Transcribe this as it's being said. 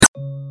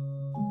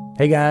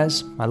Hey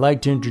guys, I'd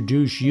like to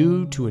introduce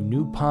you to a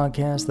new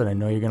podcast that I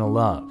know you're going to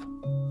love.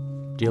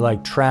 Do you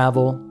like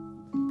travel?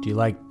 Do you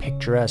like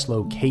picturesque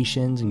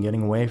locations and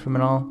getting away from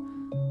it all?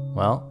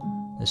 Well,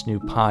 this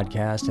new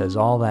podcast has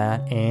all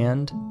that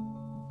and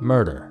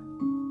murder.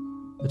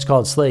 It's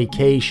called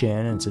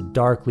Slaycation, and it's a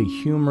darkly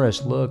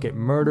humorous look at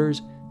murders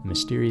and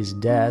mysterious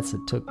deaths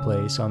that took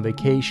place on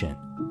vacation.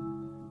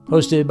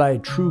 Hosted by a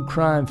true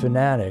crime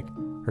fanatic,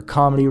 her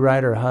comedy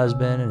writer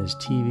husband, and his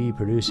TV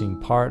producing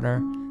partner,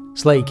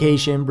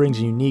 Slaycation brings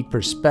a unique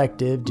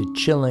perspective to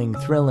chilling,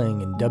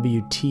 thrilling, and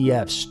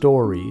WTF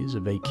stories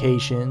of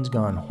vacations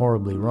gone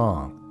horribly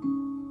wrong.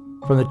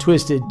 From the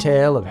twisted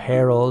tale of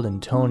Harold and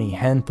Toni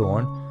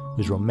Henthorn,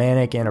 whose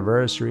romantic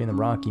anniversary in the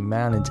Rocky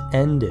Mountains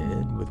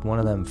ended with one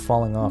of them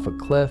falling off a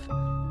cliff,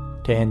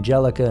 to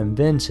Angelica and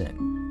Vincent,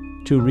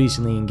 two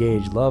recently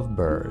engaged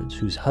lovebirds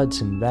whose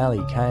Hudson Valley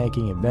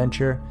kayaking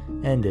adventure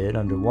ended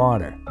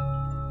underwater.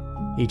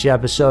 Each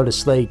episode of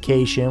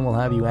Slaycation will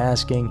have you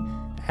asking,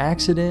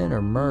 accident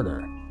or murder?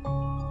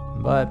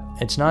 But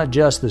it's not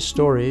just the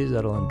stories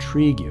that'll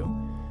intrigue you.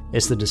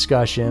 It's the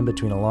discussion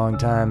between a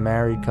longtime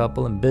married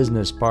couple and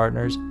business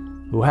partners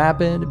who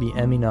happen to be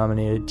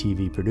Emmy-nominated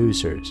TV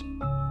producers.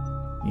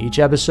 Each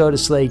episode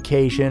of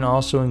Slaycation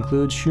also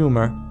includes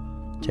humor,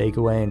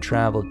 takeaway and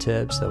travel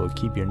tips that will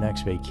keep your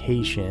next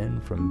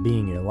vacation from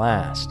being your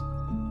last.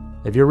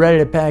 If you're ready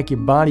to pack your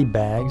body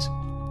bags,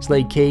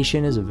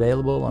 Slaycation is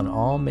available on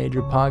all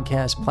major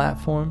podcast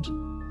platforms.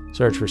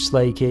 Search for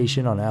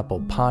Slaycation on Apple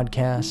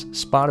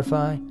Podcasts,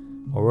 Spotify,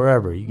 or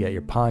wherever you get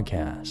your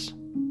podcasts.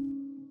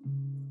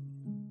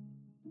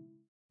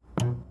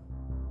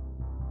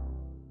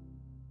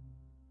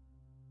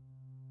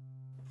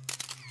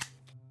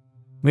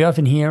 We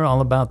often hear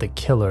all about the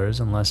killers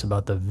and less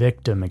about the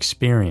victim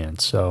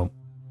experience, so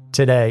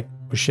today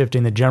we're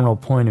shifting the general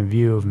point of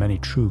view of many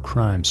true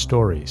crime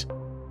stories.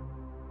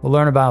 We'll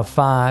learn about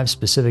 5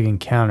 specific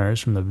encounters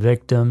from the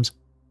victims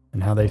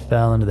and how they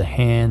fell into the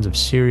hands of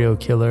serial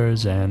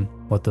killers and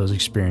what those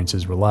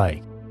experiences were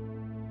like.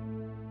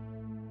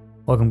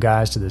 Welcome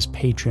guys to this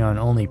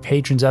Patreon-only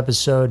patrons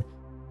episode.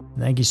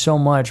 Thank you so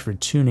much for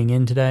tuning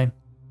in today.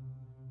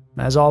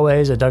 As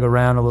always, I dug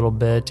around a little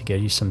bit to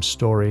get you some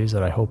stories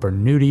that I hope are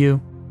new to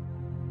you.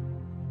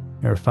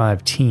 Here are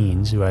 5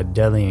 teens who had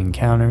deadly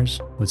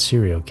encounters with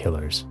serial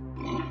killers.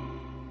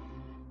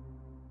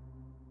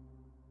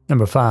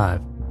 Number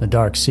 5, the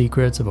dark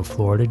secrets of a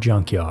Florida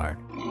junkyard.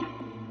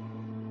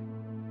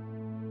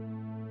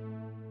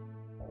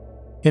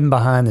 Hidden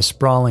behind the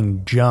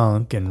sprawling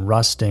junk and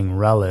rusting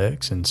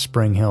relics in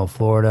Spring Hill,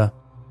 Florida,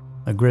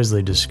 a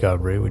grisly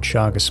discovery would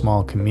shock a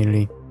small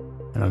community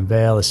and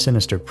unveil a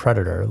sinister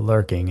predator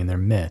lurking in their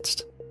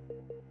midst.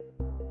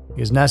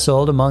 Because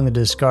nestled among the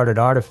discarded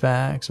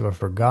artifacts of a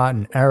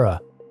forgotten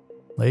era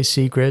lay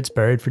secrets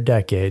buried for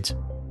decades,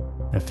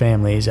 and a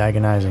family's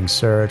agonizing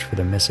search for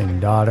their missing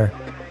daughter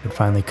would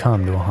finally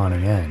come to a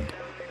haunting end.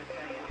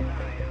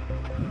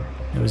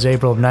 It was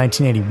April of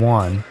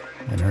 1981,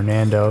 and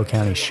Hernando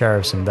County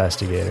Sheriff's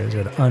investigators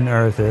had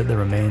unearthed the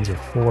remains of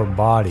 4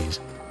 bodies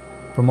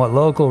from what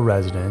local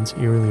residents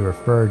eerily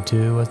referred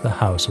to as the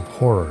House of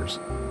Horrors.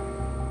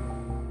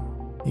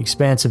 The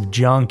expansive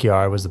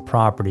junkyard was the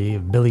property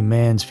of Billy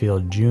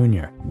Mansfield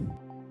Jr., a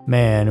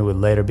man who would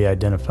later be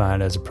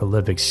identified as a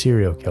prolific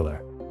serial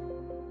killer.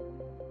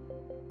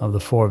 Of the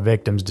 4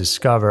 victims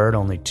discovered,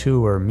 only 2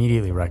 were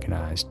immediately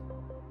recognized,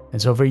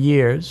 and so for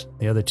years,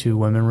 the other 2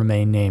 women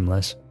remained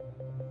nameless,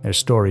 their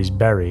stories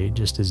buried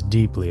just as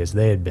deeply as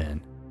they had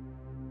been.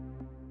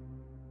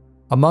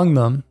 Among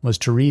them was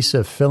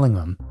Teresa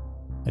Fillingham,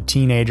 a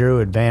teenager who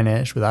had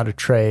vanished without a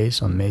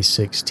trace on May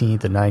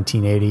 16th of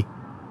 1980,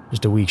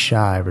 just a week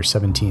shy of her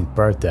 17th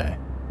birthday.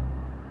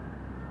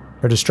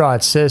 Her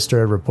distraught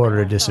sister had reported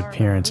her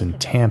disappearance in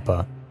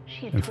Tampa,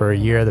 and for a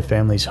year the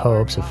family's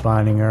hopes of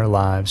finding her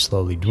alive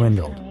slowly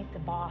dwindled.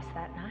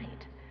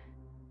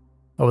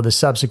 Over the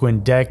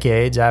subsequent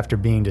decades after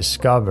being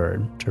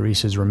discovered,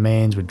 Teresa's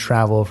remains would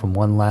travel from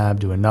one lab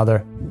to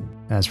another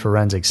as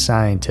forensic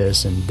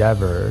scientists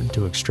endeavored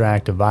to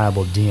extract a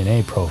viable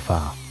DNA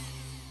profile.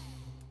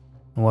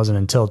 It wasn't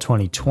until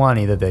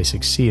 2020 that they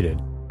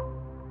succeeded.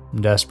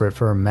 Desperate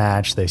for a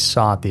match, they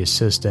sought the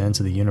assistance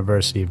of the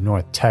University of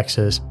North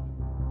Texas,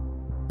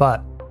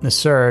 but the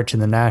search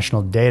in the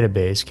national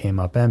database came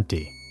up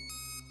empty.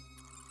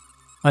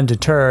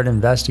 Undeterred,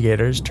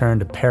 investigators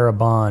turned to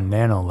Parabon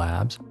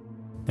Nanolabs,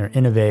 their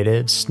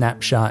innovative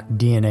snapshot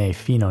DNA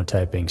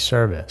phenotyping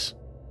service.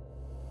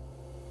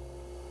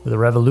 With a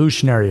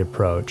revolutionary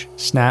approach,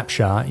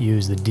 Snapshot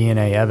used the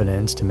DNA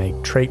evidence to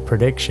make trait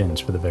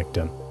predictions for the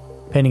victim,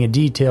 painting a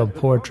detailed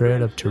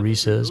portrait of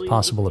Teresa's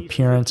possible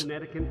appearance,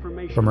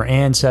 from her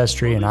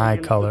ancestry and eye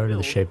color to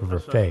the shape of her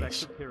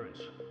face.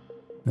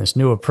 This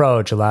new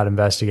approach allowed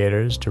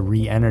investigators to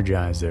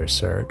re-energize their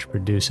search,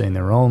 producing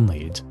their own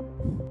leads,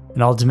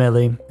 and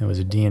ultimately, it was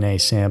a DNA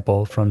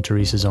sample from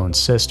Teresa's own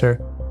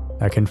sister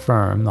that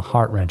confirmed the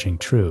heart-wrenching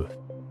truth.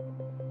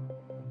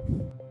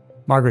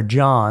 Margaret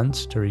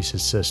Johns,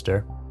 Teresa's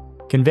sister,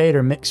 conveyed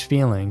her mixed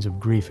feelings of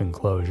grief and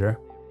closure.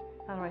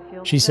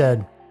 She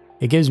said,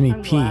 "It gives me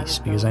peace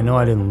because I know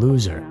I didn't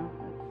lose her,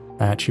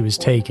 that she was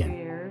taken."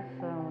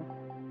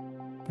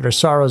 But her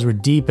sorrows were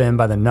deepened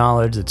by the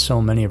knowledge that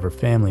so many of her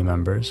family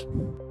members,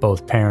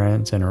 both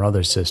parents and her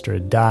other sister,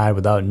 had died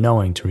without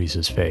knowing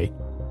Teresa's fate.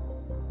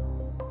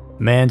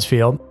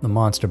 Mansfield, the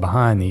monster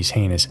behind these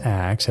heinous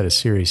acts, had a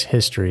serious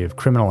history of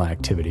criminal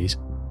activities,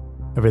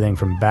 everything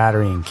from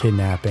battery and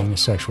kidnapping to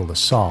sexual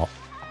assault.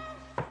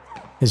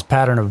 His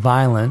pattern of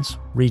violence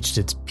reached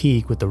its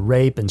peak with the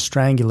rape and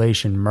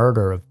strangulation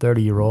murder of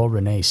 30-year-old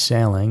Renee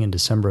Saling in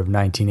December of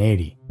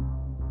 1980.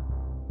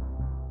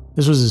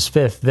 This was his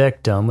fifth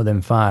victim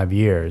within 5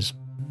 years,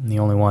 and the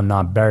only one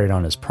not buried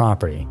on his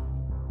property.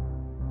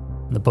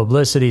 The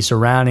publicity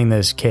surrounding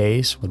this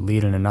case would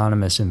lead an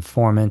anonymous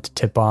informant to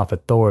tip off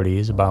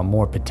authorities about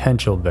more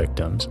potential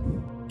victims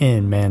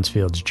in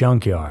Mansfield's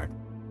junkyard.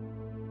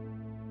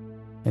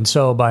 And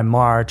so by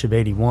March of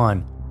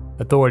 '81,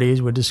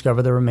 authorities would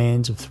discover the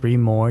remains of 3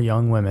 more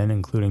young women,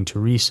 including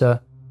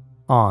Teresa,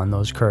 on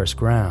those cursed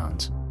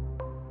grounds.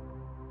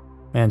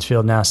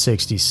 Mansfield, now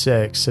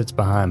 66, sits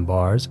behind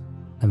bars,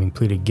 having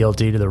pleaded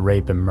guilty to the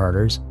rape and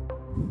murders.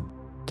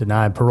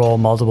 Denied parole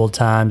multiple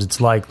times,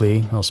 it's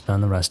likely he'll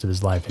spend the rest of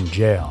his life in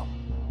jail.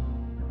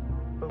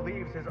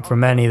 For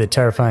many, the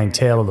terrifying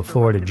tale of the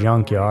Florida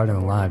junkyard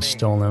and the lives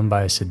stolen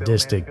by a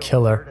sadistic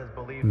killer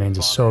remains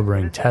a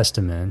sobering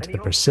testament to the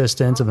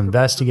persistence of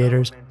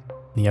investigators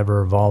in the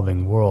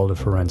ever-evolving world of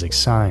forensic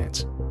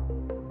science.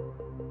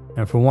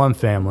 And for one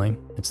family,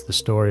 it's the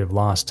story of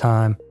lost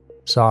time,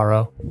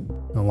 sorrow,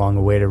 and a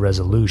long-awaited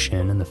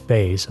resolution in the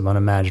face of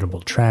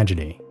unimaginable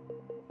tragedy.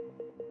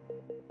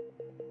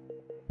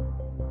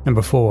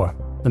 Number 4.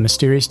 The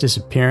mysterious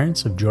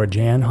disappearance of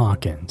Georgianne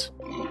Hawkins.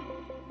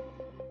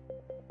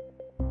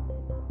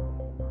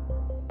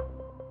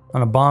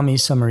 On a balmy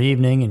summer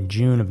evening in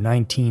June of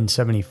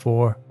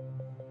 1974,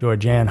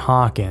 Georgianne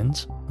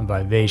Hawkins, a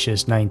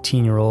vivacious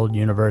 19-year-old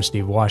University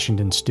of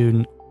Washington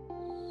student,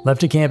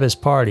 left a campus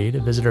party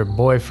to visit her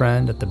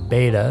boyfriend at the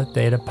Beta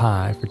Theta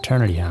Pi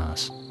fraternity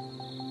house.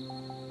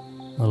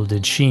 Little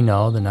did she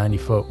know the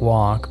 90-foot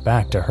walk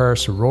back to her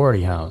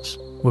sorority house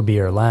would be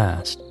her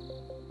last.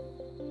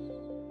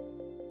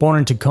 Born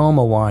in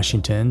Tacoma,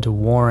 Washington, to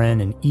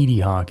Warren and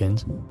Edie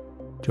Hawkins,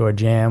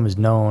 Georgianne was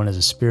known as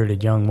a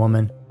spirited young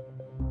woman.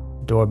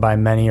 Adored by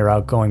many, her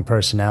outgoing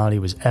personality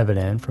was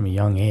evident from a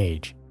young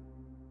age.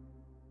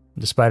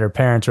 Despite her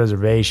parents'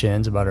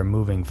 reservations about her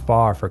moving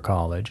far for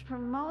college,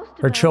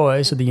 her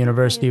choice at the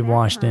University of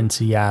Washington,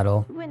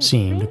 Seattle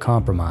seemed a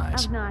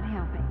compromise.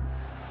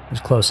 It was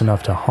close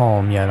enough to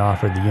home, yet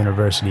offered the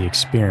university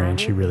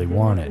experience she really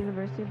wanted.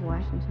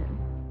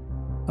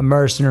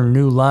 Immersed in her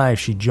new life,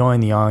 she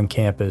joined the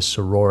on-campus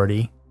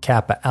sorority,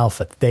 Kappa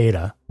Alpha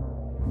Theta.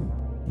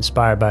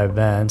 Inspired by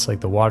events like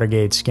the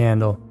Watergate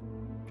scandal,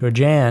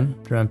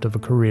 Georgianne dreamt of a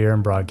career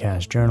in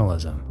broadcast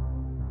journalism.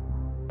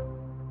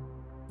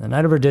 The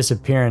night of her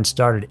disappearance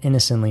started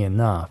innocently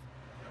enough.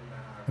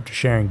 After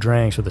sharing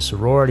drinks with a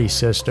sorority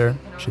sister,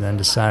 she then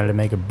decided to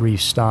make a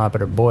brief stop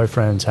at her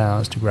boyfriend's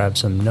house to grab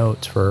some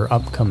notes for her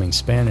upcoming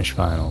Spanish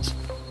finals.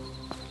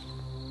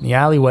 The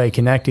alleyway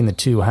connecting the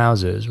two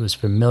houses was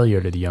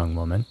familiar to the young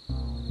woman,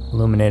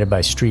 illuminated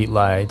by street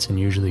lights and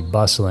usually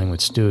bustling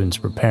with students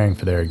preparing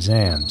for their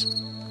exams.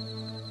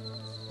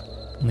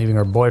 Leaving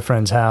her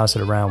boyfriend's house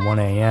at around 1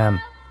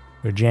 a.m.,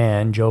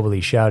 Georgianne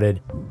jovially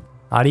shouted,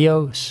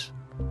 "Adios,"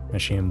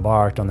 as she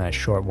embarked on that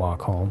short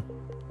walk home.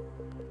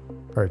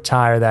 Her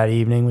attire that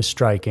evening was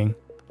striking: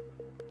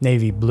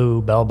 navy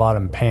blue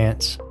bell-bottom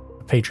pants,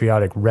 a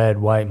patriotic red,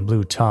 white, and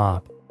blue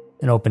top,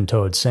 and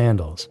open-toed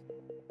sandals.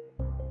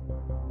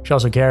 She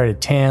also carried a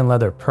tan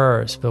leather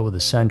purse filled with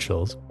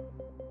essentials: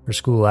 her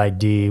school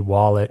ID,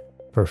 wallet,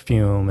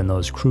 perfume, and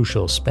those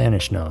crucial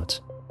Spanish notes.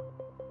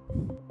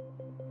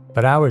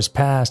 But hours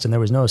passed and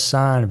there was no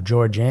sign of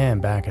Georgianne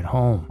back at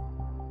home.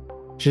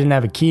 She didn't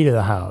have a key to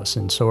the house,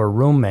 and so her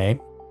roommate,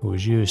 who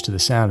was used to the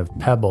sound of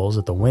pebbles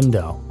at the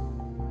window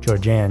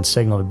Georgianne's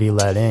signal to be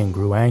let in,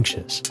 grew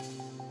anxious.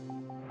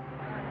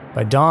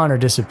 By dawn, her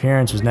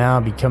disappearance was now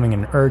becoming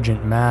an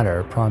urgent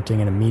matter,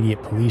 prompting an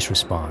immediate police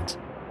response.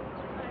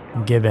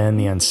 Given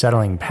the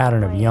unsettling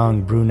pattern of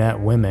young brunette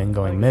women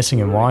going missing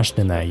in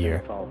Washington that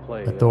year,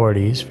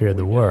 authorities feared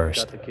the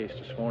worst.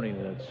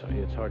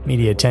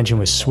 Media attention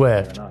was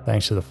swift,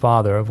 thanks to the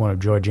father of one of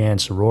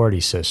Georgianne's sorority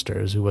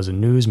sisters, who was a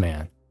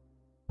newsman.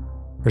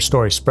 Her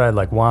story spread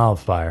like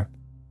wildfire,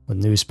 with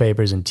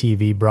newspapers and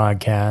TV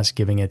broadcasts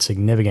giving it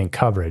significant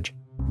coverage.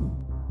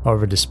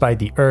 However, despite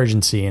the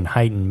urgency and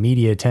heightened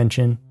media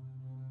attention,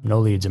 no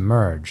leads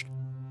emerged.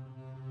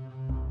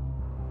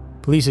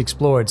 Police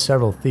explored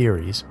several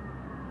theories.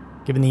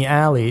 Given the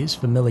alley's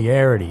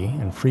familiarity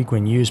and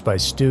frequent use by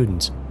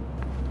students,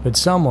 could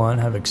someone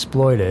have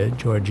exploited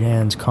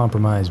Georgianne's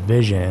compromised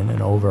vision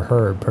and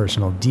overheard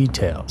personal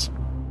details?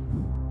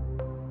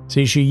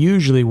 See, she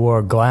usually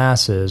wore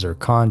glasses or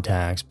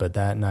contacts, but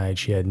that night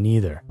she had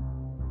neither.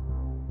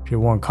 She had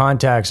worn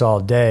contacts all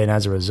day and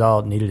as a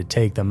result needed to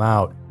take them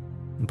out,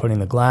 and putting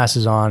the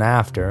glasses on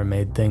after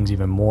made things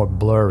even more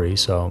blurry,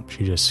 so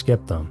she just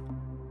skipped them.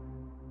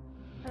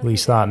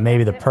 Police thought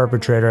maybe the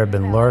perpetrator had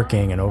been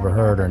lurking and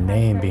overheard her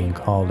name being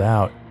called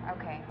out.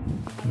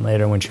 And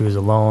later, when she was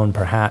alone,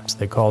 perhaps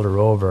they called her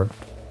over,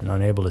 and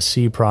unable to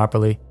see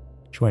properly,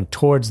 she went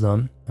towards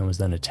them and was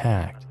then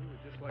attacked.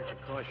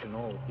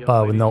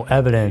 But with no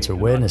evidence or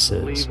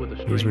witnesses,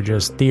 these were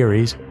just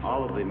theories,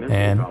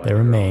 and they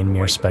remain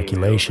mere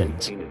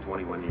speculations.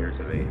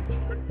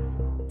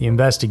 The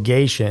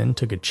investigation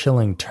took a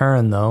chilling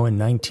turn, though, in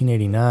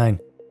 1989,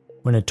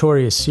 when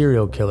notorious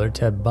serial killer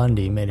Ted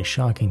Bundy made a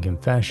shocking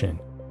confession.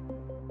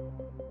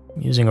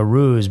 Using a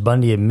ruse,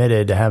 Bundy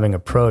admitted to having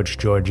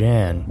approached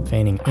Georgianne,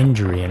 feigning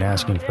injury and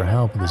asking for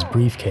help with his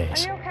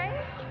briefcase.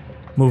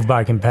 Moved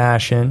by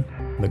compassion,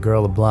 the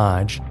girl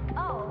obliged.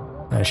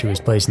 As she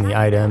was placing the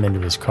item into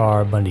his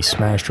car, Bundy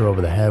smashed her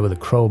over the head with a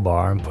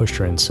crowbar and pushed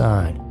her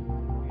inside.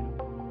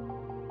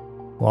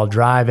 While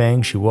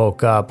driving, she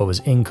woke up but was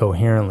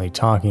incoherently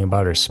talking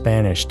about her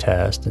Spanish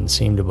test and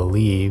seemed to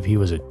believe he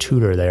was a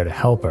tutor there to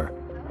help her.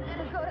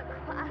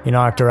 He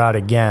knocked her out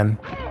again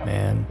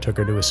and took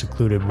her to a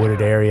secluded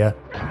wooded area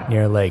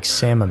near Lake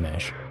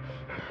Sammamish,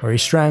 where he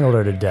strangled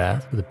her to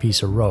death with a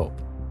piece of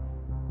rope.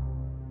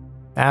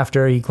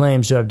 After, he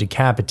claims to have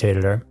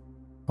decapitated her,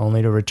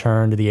 only to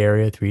return to the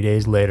area 3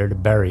 days later to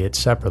bury it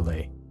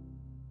separately.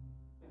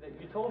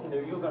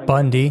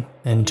 Bundy,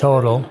 in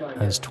total,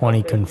 has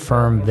 20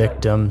 confirmed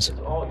victims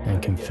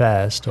and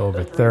confessed to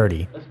over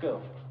 30.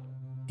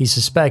 He's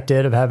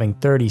suspected of having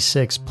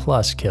 36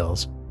 plus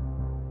kills,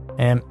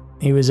 and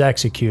he was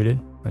executed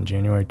on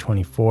January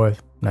 24th,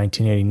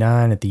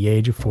 1989 at the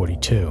age of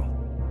 42.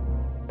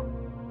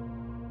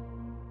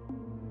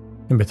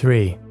 Number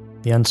 3.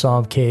 The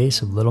unsolved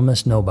case of Little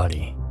Miss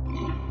Nobody.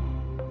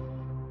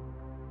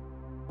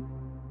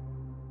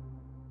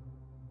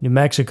 New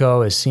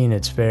Mexico has seen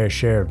its fair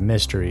share of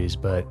mysteries,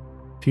 but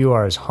few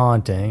are as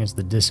haunting as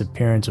the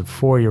disappearance of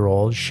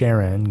 4-year-old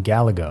Sharon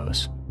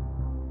Gallegos.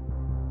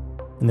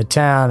 In the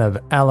town of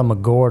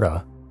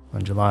Alamogordo,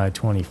 on July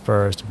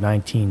 21st of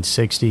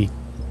 1960,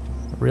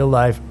 a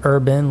real-life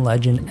urban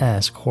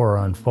legend-esque horror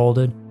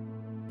unfolded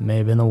that may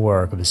have been the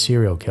work of a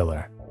serial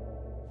killer.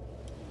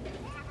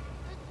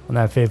 On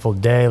that fateful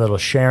day, little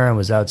Sharon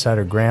was outside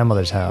her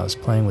grandmother's house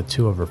playing with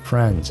 2 of her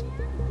friends.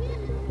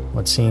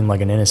 What seemed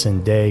like an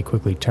innocent day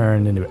quickly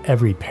turned into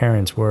every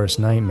parent's worst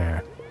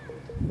nightmare.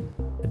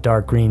 A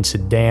dark green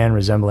sedan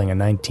resembling a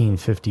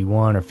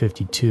 1951 or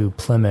 52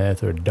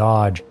 Plymouth or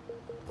Dodge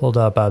pulled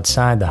up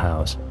outside the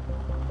house.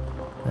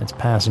 Its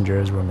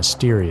passengers were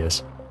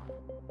mysterious.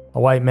 A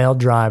white male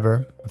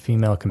driver, a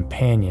female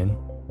companion,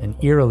 and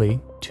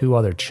eerily 2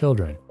 other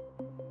children,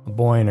 a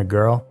boy and a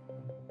girl,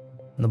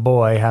 and the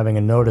boy having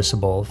a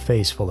noticeable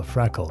face full of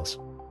freckles.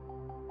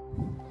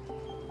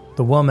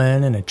 The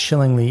woman, in a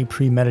chillingly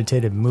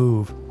premeditated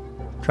move,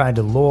 tried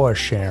to lure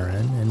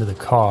Sharon into the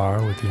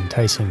car with the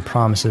enticing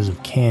promises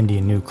of candy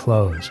and new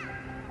clothes.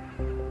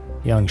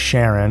 Young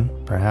Sharon,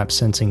 perhaps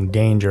sensing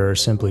danger or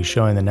simply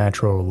showing the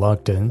natural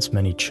reluctance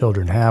many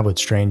children have with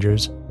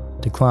strangers,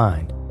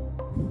 declined.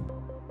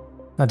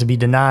 Not to be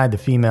denied, the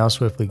female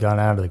swiftly got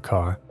out of the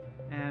car,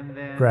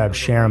 grabbed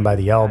Sharon by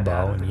the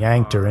elbow, and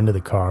yanked her into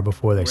the car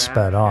before they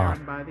sped off.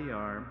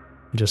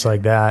 Just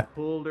like that,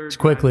 as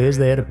quickly as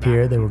they had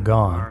appeared, they were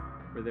gone,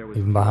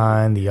 leaving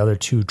behind the other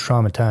 2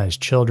 traumatized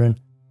children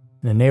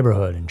in a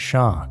neighborhood in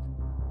shock.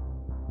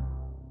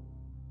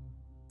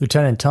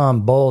 Lieutenant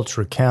Tom Bolts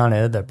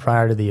recounted that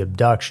prior to the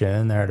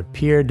abduction, there had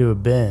appeared to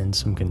have been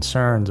some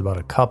concerns about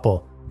a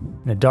couple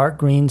in a dark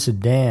green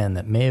sedan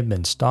that may have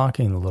been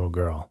stalking the little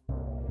girl.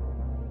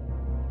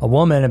 A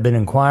woman had been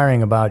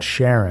inquiring about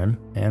Sharon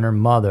and her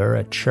mother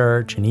at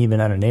church and even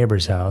at a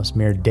neighbor's house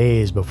mere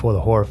days before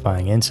the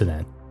horrifying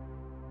incident.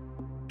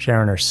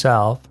 Sharon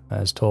herself,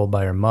 as told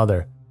by her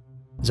mother,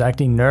 was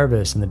acting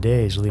nervous in the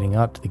days leading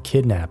up to the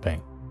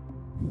kidnapping.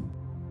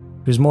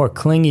 She was more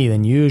clingy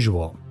than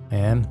usual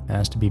and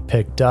asked to be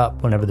picked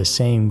up whenever the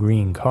same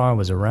green car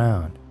was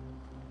around.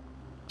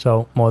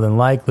 So, more than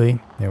likely,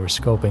 they were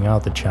scoping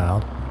out the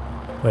child,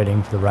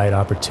 waiting for the right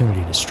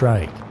opportunity to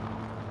strike.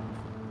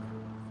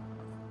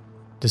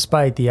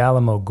 Despite the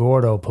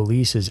Alamogordo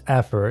police's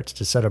efforts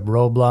to set up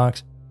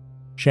roadblocks,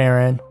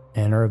 Sharon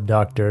and her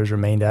abductors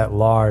remained at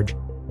large.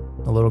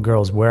 The little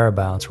girl's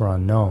whereabouts were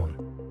unknown.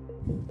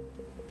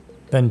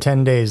 Then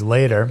 10 days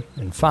later,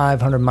 and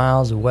 500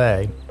 miles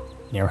away,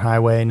 near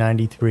Highway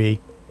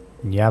 93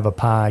 in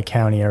Yavapai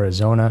County,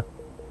 Arizona,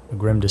 a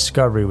grim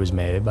discovery was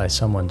made by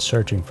someone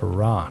searching for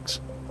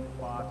rocks.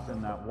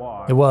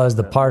 It was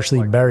the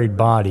partially buried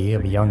body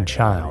of a young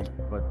child.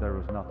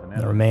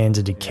 The remains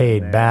had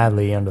decayed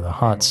badly under the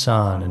hot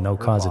sun, and no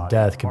cause of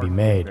death could be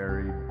made.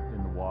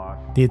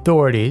 The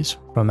authorities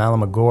from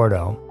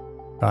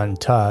Alamogordo got in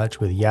touch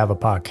with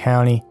Yavapai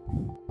County,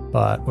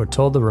 but were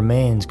told the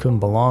remains couldn't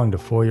belong to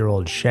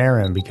 4-year-old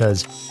Sharon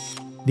because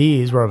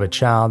these were of a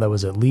child that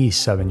was at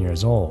least 7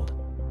 years old.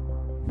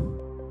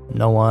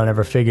 No one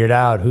ever figured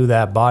out who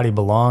that body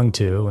belonged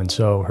to, and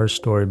so her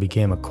story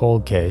became a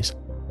cold case,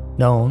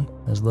 known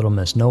as Little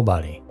Miss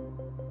Nobody.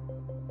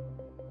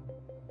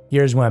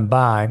 Years went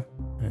by,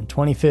 and in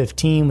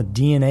 2015, with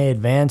DNA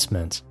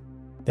advancements,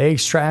 They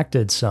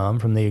extracted some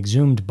from the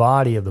exhumed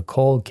body of the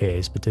cold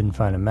case but didn't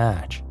find a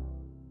match.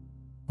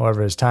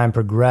 However, as time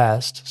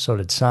progressed, so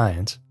did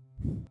science.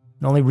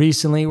 And only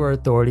recently were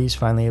authorities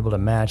finally able to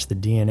match the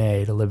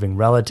DNA to living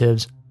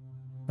relatives,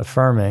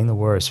 affirming the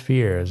worst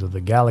fears of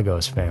the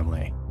Gallegos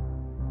family.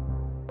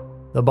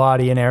 The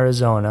body in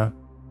Arizona,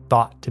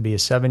 thought to be a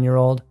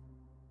 7-year-old,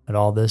 had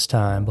all this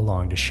time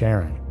belonged to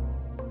Sharon.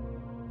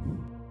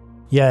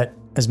 Yet,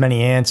 as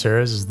many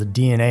answers as the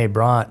DNA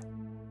brought,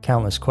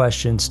 countless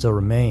questions still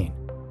remain.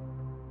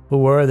 Who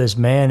were this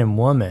man and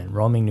woman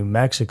roaming New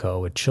Mexico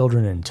with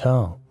children in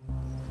tow?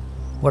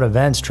 What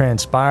events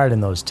transpired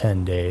in those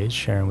 10 days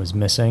Sharon was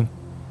missing?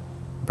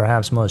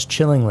 Perhaps most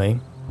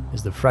chillingly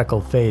is the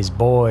freckle-faced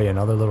boy and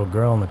other little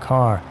girl in the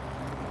car,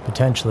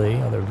 potentially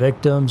other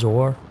victims,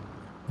 or are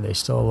they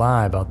still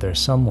alive out there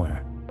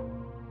somewhere?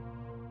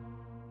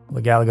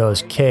 The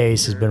Gallegos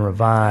case has been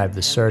revived.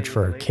 The search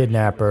for her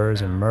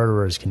kidnappers and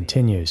murderers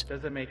continues.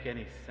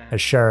 As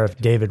Sheriff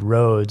David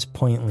Rhodes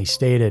poignantly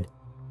stated,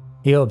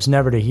 he hopes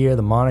never to hear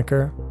the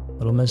moniker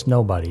Little Miss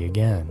Nobody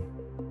again.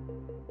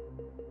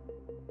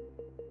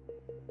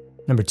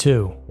 Number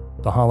 2,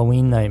 The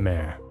Halloween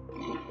Nightmare.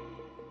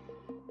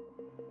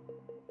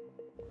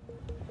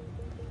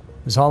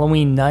 It was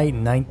Halloween night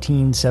in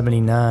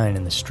 1979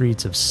 in the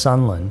streets of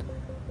Sunland,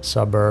 a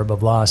suburb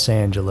of Los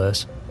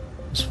Angeles.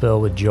 It was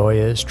filled with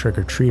joyous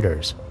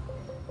trick-or-treaters.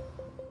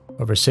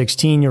 Over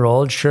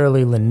 16-year-old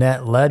Shirley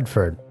Lynette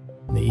Ledford,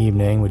 the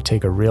evening would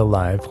take a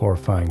real-life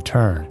horrifying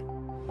turn.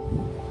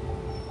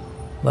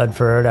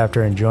 Ledford,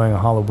 after enjoying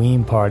a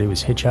Halloween party,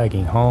 was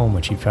hitchhiking home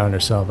when she found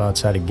herself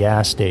outside a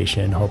gas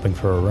station hoping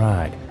for a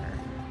ride.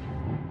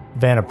 The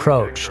van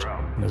approached,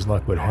 and as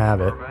luck would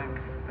have it,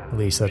 at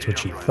least that's what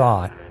she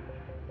thought,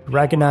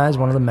 recognized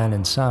one of the men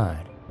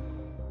inside.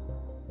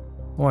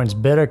 Lawrence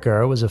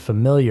Bittaker was a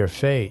familiar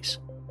face,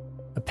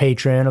 a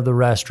patron of the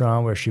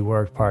restaurant where she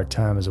worked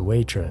part-time as a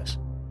waitress.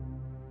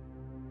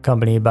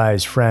 Accompanied by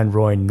his friend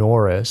Roy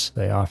Norris,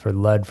 they offered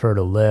Ledford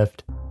a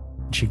lift,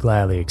 and she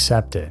gladly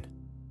accepted.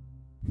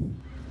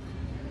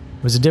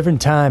 It was a different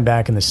time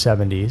back in the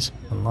 70s,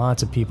 when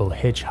lots of people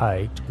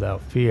hitchhiked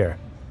without fear.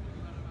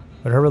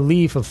 But her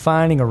relief of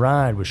finding a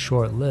ride was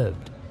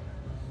short-lived.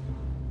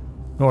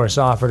 Norris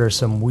offered her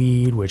some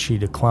weed, which she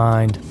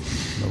declined.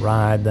 The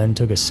ride then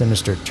took a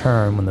sinister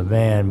turn when the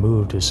van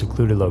moved to a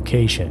secluded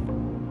location.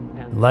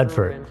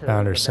 Ledford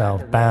found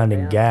herself bound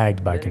and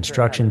gagged by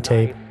construction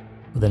tape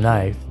with a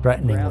knife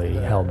threateningly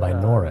held by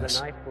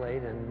Norris.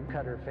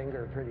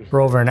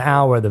 For over an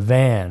hour, the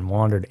van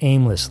wandered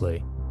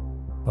aimlessly,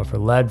 but for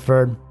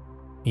Ledford,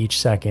 each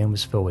second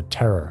was filled with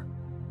terror.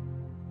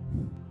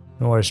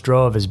 Norris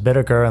drove as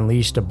Bittaker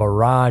unleashed a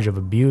barrage of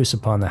abuse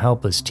upon the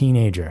helpless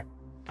teenager.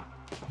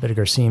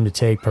 Bittaker seemed to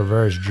take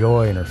perverse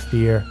joy in her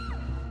fear,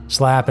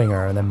 slapping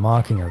her and then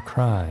mocking her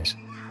cries.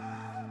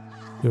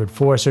 He would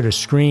force her to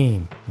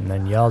scream and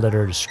then yelled at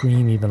her to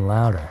scream even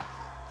louder.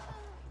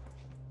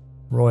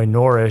 Roy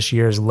Norris,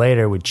 years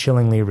later, would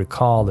chillingly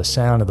recall the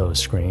sound of those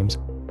screams.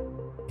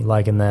 He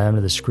likened them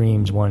to the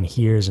screams one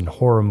hears in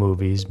horror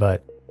movies,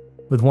 but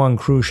with one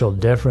crucial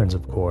difference,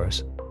 of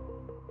course.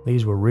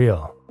 These were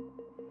real.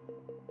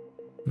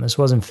 And this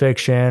wasn't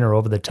fiction or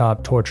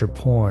over-the-top torture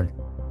porn.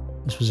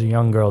 This was a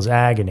young girl's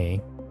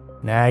agony,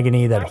 an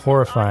agony that,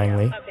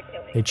 horrifyingly,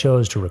 they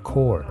chose to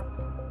record.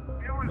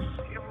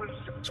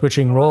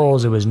 Switching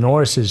roles, it was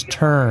Norris's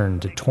turn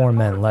to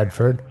torment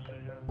Ledford.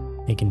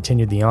 He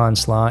continued the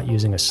onslaught,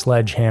 using a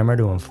sledgehammer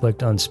to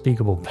inflict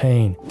unspeakable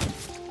pain.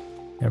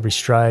 Every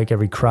strike,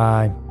 every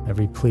cry,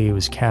 every plea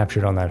was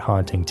captured on that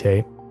haunting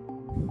tape,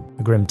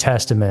 a grim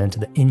testament to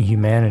the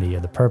inhumanity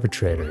of the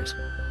perpetrators.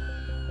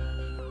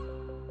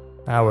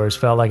 Hours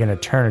felt like an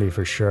eternity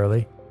for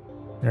Shirley,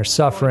 and her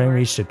suffering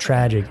reached a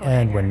tragic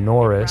end when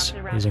Norris,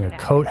 using a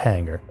coat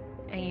hanger,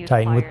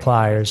 tightened with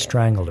pliers,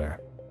 strangled her.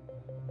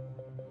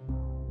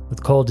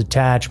 With cold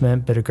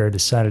detachment, Bittaker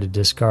decided to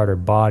discard her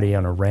body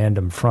on a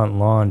random front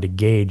lawn to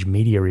gauge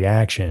media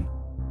reaction.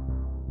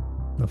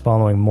 The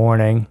following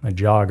morning, a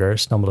jogger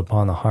stumbled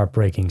upon the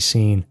heartbreaking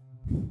scene.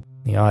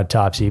 The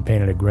autopsy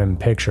painted a grim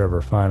picture of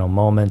her final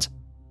moments,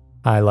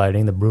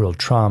 highlighting the brutal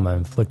trauma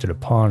inflicted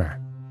upon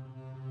her.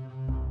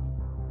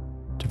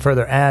 To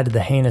further add to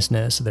the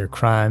heinousness of their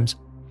crimes,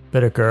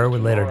 Bittaker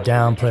would later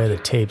downplay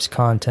the tape's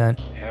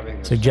content,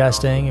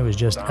 suggesting it was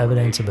just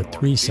evidence of a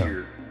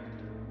threesome.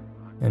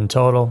 In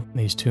total,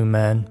 these two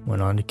men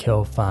went on to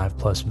kill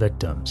 5+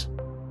 victims.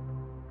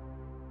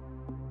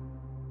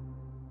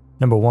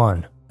 Number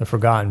 1, the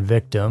forgotten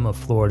victim of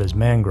Florida's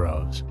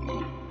mangroves.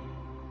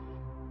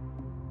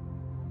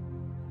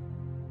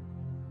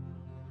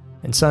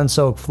 In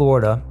sun-soaked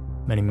Florida,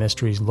 many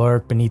mysteries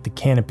lurk beneath the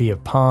canopy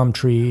of palm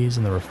trees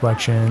and the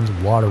reflections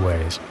of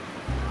waterways.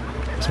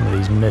 Some of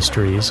these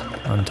mysteries,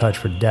 untouched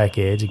for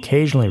decades,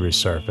 occasionally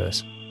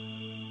resurface.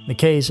 The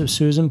case of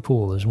Susan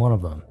Poole is one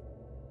of them.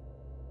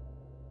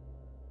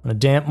 On a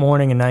damp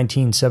morning in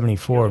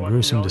 1974, a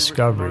gruesome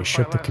discovery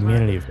shook the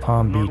community of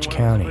Palm Beach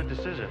County.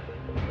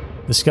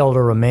 The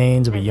skeletal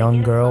remains of a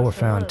young girl were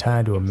found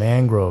tied to a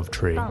mangrove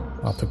tree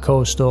off the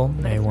coastal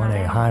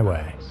A1A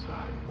highway.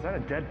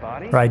 that a dead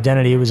body? Her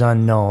identity was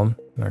unknown,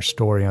 and her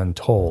story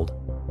untold.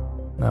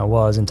 That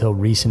was until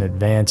recent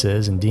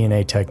advances in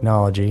DNA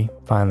technology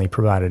finally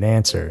provided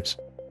answers.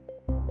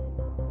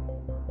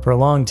 For a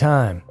long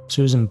time,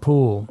 Susan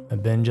Poole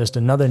had been just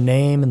another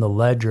name in the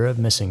ledger of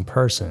missing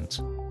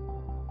persons.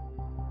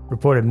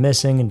 Reported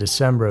missing in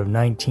December of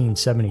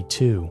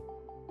 1972,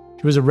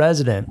 she was a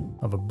resident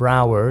of a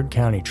Broward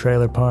County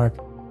trailer park,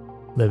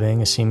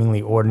 living a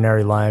seemingly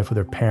ordinary life with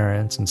her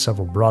parents and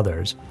several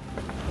brothers.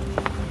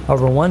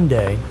 However, one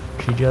day,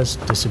 she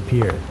just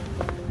disappeared,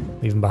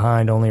 leaving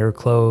behind only her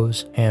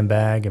clothes,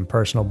 handbag, and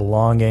personal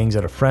belongings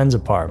at a friend's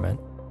apartment.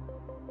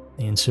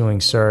 The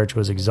ensuing search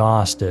was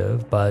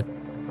exhaustive, but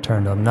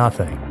turned up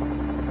nothing.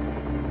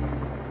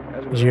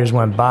 As years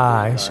went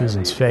by,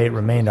 Susan's fate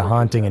remained a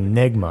haunting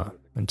enigma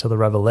until the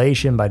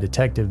revelation by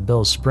Detective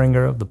Bill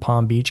Springer of the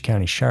Palm Beach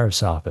County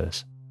Sheriff's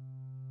Office.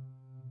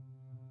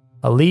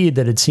 A lead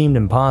that had seemed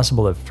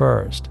impossible at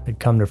first had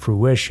come to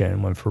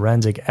fruition when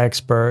forensic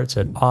experts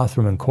at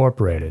Othram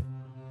Incorporated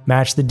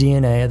matched the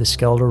DNA of the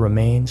skeletal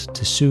remains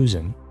to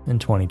Susan in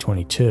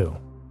 2022.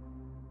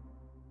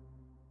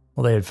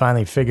 Well, they had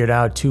finally figured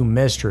out two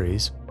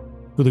mysteries: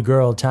 who the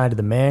girl tied to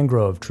the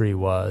mangrove tree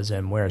was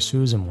and where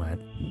Susan went.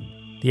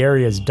 The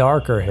area's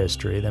darker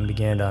history then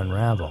began to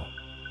unravel.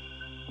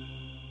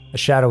 A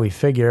shadowy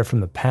figure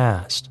from the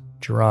past,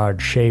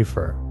 Gerard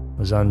Schaefer,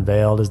 was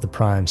unveiled as the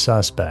prime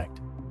suspect.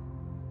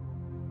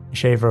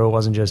 Schaefer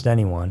wasn't just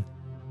anyone.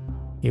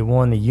 He had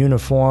worn the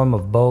uniform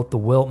of both the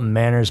Wilton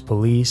Manors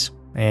Police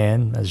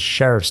and as a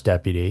sheriff's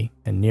deputy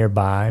in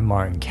nearby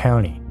Martin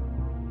County.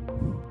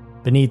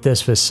 Beneath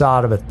this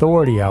facade of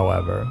authority,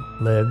 however,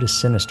 lived a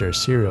sinister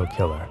serial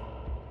killer.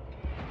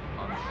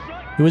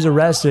 He was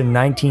arrested in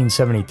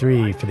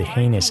 1973 for the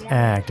heinous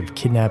act of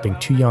kidnapping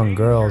two young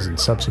girls and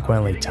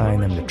subsequently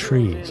tying them to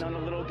trees.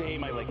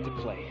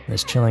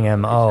 This chilling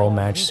MO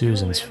matched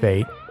Susan's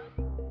fate,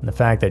 and the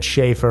fact that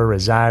Schaefer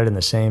resided in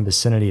the same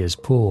vicinity as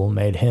Poole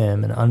made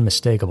him an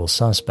unmistakable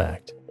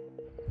suspect.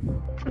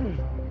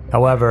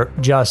 However,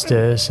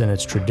 justice in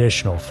its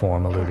traditional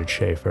form eluded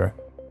Schaefer.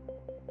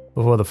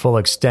 Before the full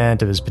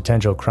extent of his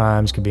potential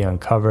crimes could be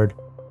uncovered,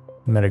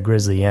 he met a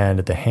grisly end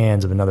at the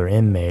hands of another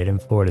inmate in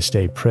Florida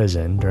State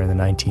Prison during the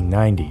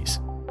 1990s.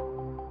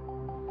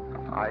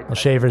 While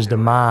Schaefer's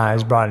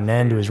demise brought an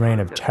end to his reign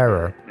of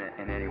terror,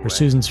 for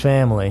Susan's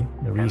family,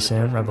 the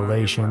recent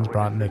revelations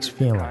brought mixed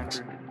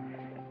feelings.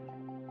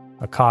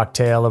 A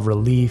cocktail of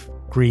relief,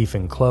 grief,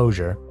 and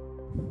closure.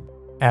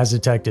 As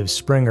Detective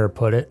Springer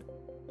put it,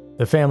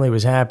 the family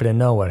was happy to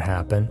know what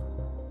happened.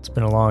 It's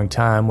been a long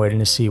time waiting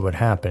to see what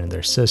happened to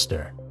their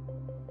sister.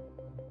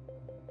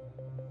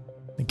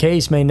 The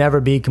case may never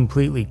be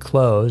completely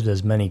closed,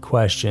 as many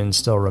questions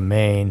still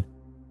remain,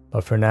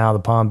 but for now the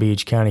Palm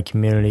Beach County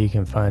community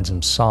can find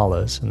some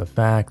solace in the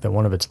fact that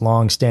one of its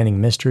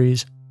long-standing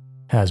mysteries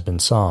has been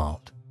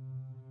solved.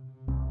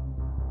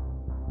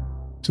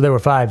 So there were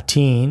 5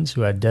 teens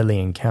who had deadly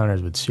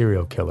encounters with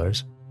serial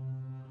killers.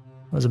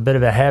 It was a bit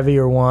of a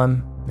heavier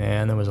one,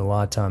 and there was a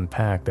lot to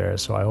unpack there,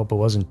 so I hope it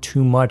wasn't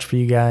too much for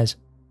you guys.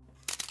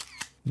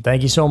 And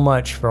thank you so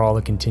much for all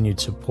the continued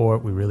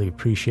support. We really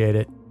appreciate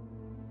it.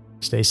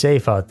 Stay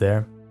safe out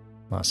there.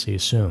 I'll see you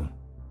soon.